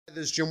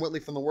This is Jim Whitley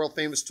from the world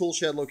famous tool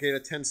shed located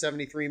at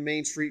 1073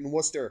 Main Street in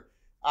Worcester.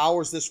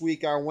 Hours this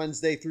week are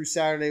Wednesday through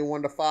Saturday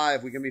 1 to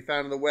 5. We can be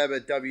found on the web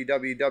at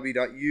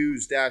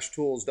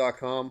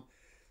www.use-tools.com.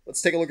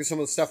 Let's take a look at some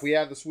of the stuff we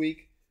have this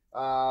week.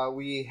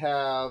 We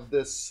have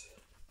this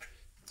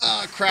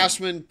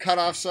Craftsman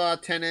cutoff saw,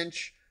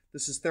 10-inch.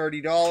 This is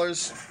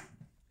 $30.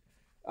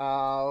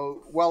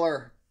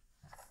 Weller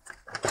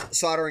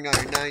soldering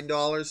iron,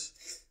 $9.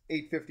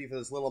 $8.50 for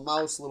this little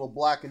mouse, little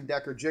Black &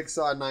 Decker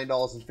jigsaw,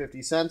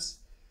 $9.50.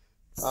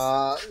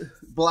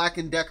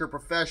 Black & Decker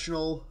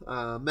professional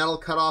metal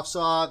cutoff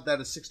saw,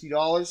 that is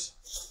 $60.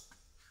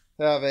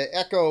 I have an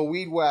Echo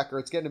weed whacker.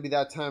 It's getting to be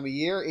that time of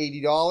year,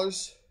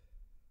 $80.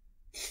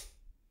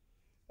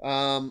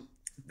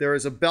 There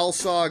is a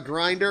belsaw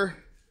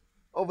grinder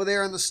over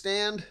there on the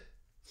stand,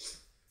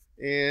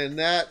 and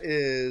that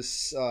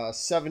is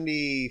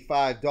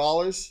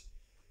 $75.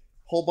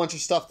 Whole bunch of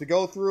stuff to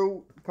go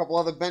through. A couple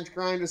other bench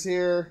grinders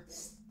here.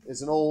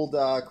 Is an old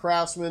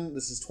Craftsman.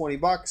 This is 20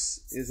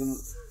 bucks. Is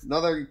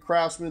another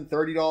Craftsman,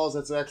 $30.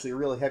 That's actually a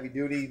really heavy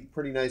duty,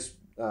 pretty nice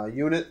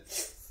unit.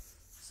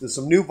 There's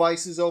some new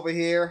vices over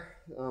here.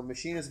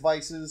 Machinist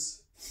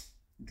vices,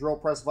 drill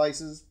press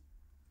vices.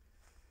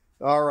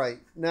 All right,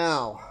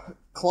 now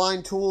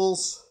Klein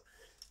tools,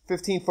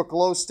 15-foot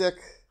glow stick,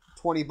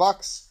 20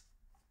 bucks.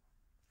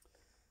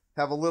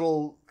 Have a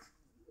little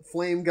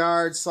flame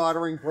guard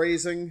soldering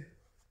brazing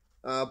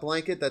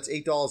blanket, that's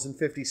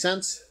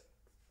 $8.50.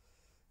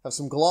 Have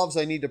some gloves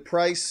I need to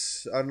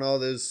price. I don't know,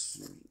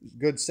 there's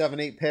good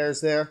 7-8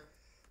 pairs there.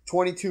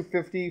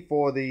 $22.50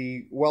 for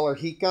the Weller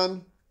heat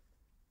gun.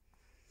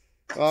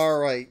 All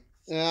right,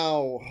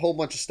 now a whole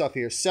bunch of stuff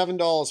here.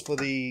 $7 for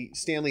the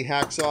Stanley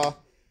hacksaw.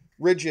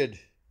 Ridgid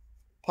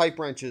pipe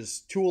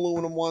wrenches, 2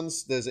 aluminum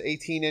ones. There's an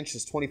 18-inch,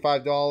 it's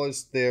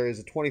 $25. There is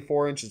a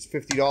 24-inch, it's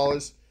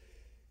 $50.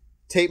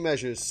 Tape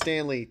measures,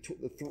 Stanley,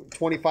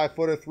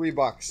 25-footer, $3.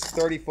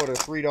 30-footer,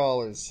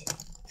 $3.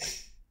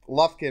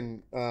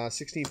 Lufkin,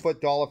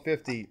 16-foot,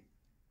 $1.50.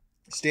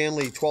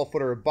 Stanley,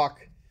 12-footer, $1.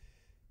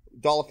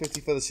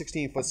 $1.50 for the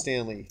 16-foot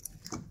Stanley.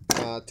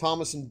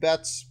 Thomas &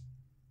 Betts,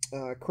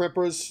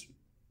 crimpers,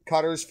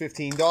 cutters,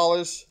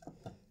 $15.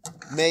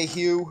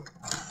 Mayhew,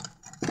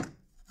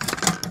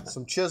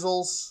 some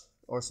chisels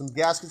or some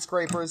gasket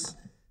scrapers,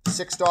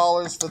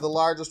 $6 for the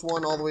largest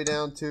one, all the way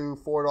down to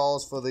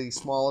 $4 for the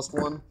smallest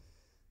one.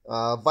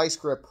 Vice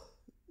grip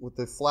with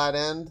the flat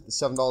end,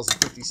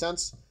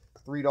 $7.50.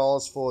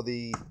 $3 for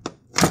the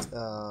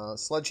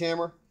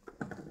sledgehammer.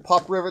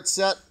 Pop rivet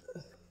set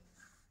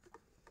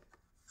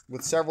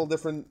with several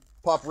different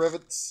pop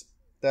rivets.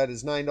 That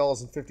is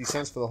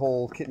 $9.50 for the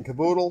whole kit and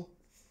caboodle.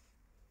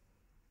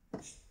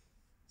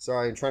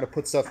 Sorry, I'm trying to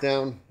put stuff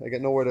down. I got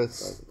nowhere to.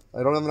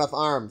 I don't have enough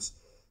arms.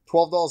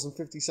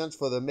 $12.50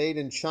 for the made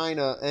in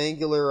China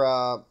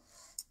angular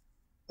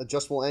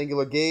adjustable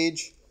angular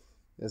gauge.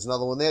 There's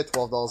another one there,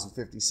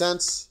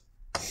 $12.50.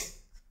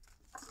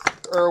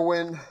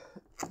 Irwin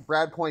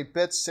Brad Point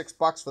bits,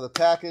 $6 for the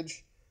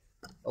package.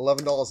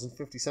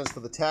 $11.50 for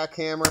the tack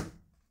hammer.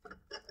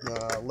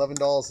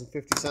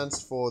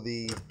 $11.50 for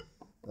the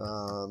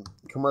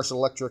commercial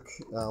electric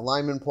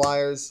lineman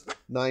pliers.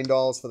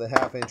 $9 for the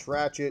 1/2-inch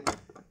ratchet.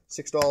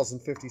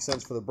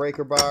 $6.50 for the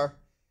breaker bar.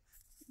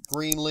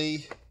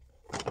 Greenlee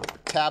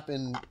tap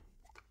and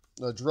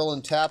drill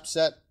and tap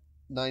set,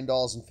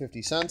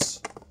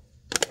 $9.50.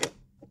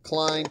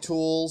 Klein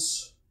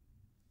tools,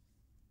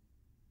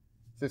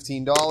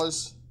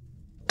 $15.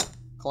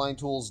 Klein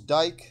tools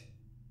dike,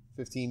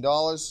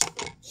 $15.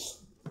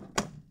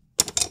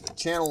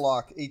 Channel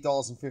lock,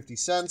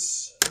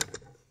 $8.50.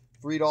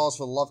 $3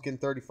 for the Lufkin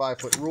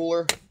 35-foot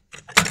ruler.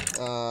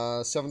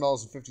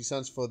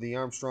 $7.50 for the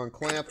Armstrong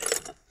clamp.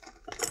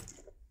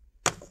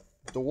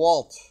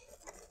 DeWalt,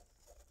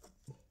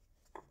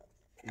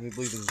 I believe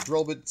this is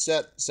drill bit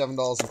set,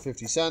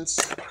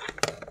 $7.50.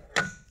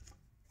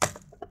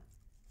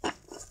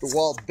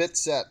 DeWalt bit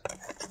set,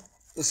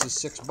 this is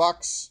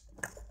 $6.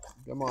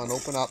 Come on,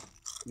 open up.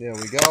 There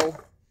we go.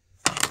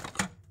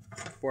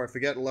 Before I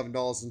forget,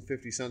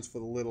 $11.50 for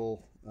the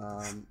little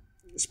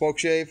spoke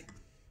shave.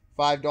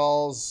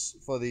 $5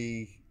 for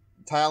the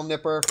tile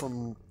nipper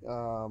from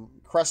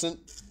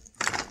Crescent.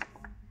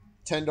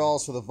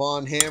 $10 for the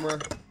Vaughn hammer.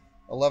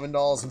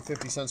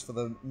 $11.50 for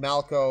the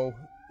Malco.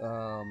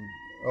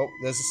 Oh,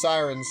 there's the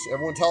sirens.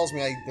 Everyone tells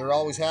me they're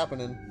always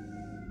happening.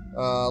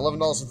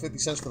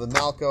 $11.50 for the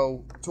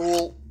Malco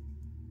tool.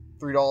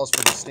 $3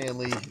 for the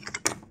Stanley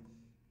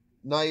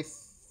knife.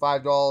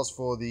 $5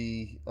 for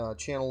the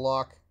channel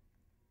lock.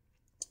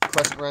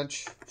 Crescent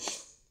wrench.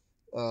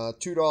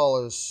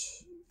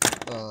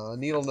 $2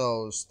 needle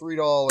nose.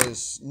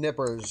 $3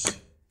 nippers.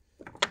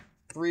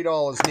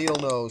 $3 needle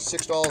nose.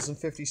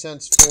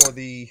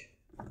 $6.50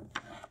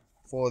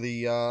 for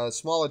the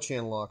smaller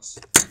channel locks.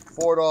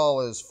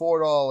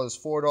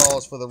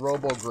 $4 for the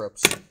robo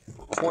grips.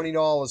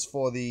 $20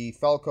 for the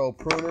Felco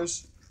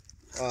pruners.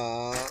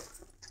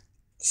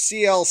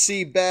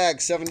 CLC bag,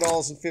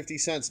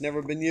 $7.50,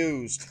 never been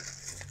used.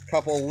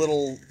 Couple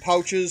little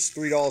pouches,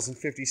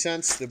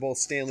 $3.50. They're both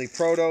Stanley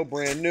Proto,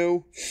 brand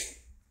new.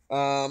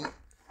 A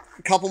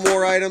couple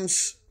more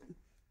items.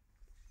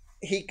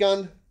 Heat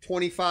gun,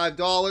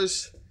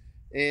 $25.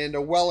 And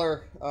a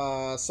Weller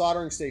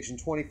soldering station,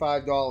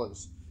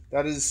 $25.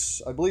 That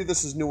is, I believe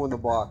this is new in the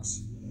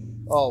box.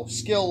 Oh,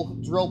 Skil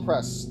drill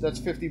press, that's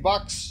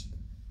 $50.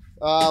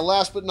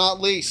 Last but not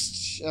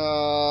least,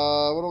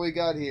 what do we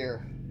got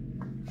here?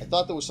 I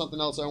thought there was something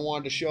else I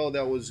wanted to show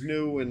that was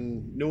new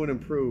and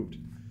improved.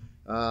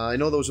 I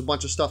know there was a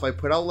bunch of stuff I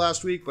put out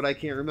last week, but I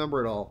can't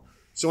remember it all.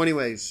 So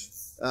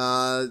anyways,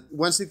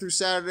 Wednesday through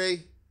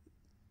Saturday,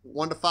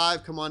 1 to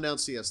 5, come on down,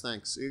 see us.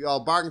 Thanks.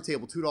 Bargain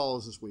table,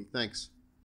 $2 this week. Thanks.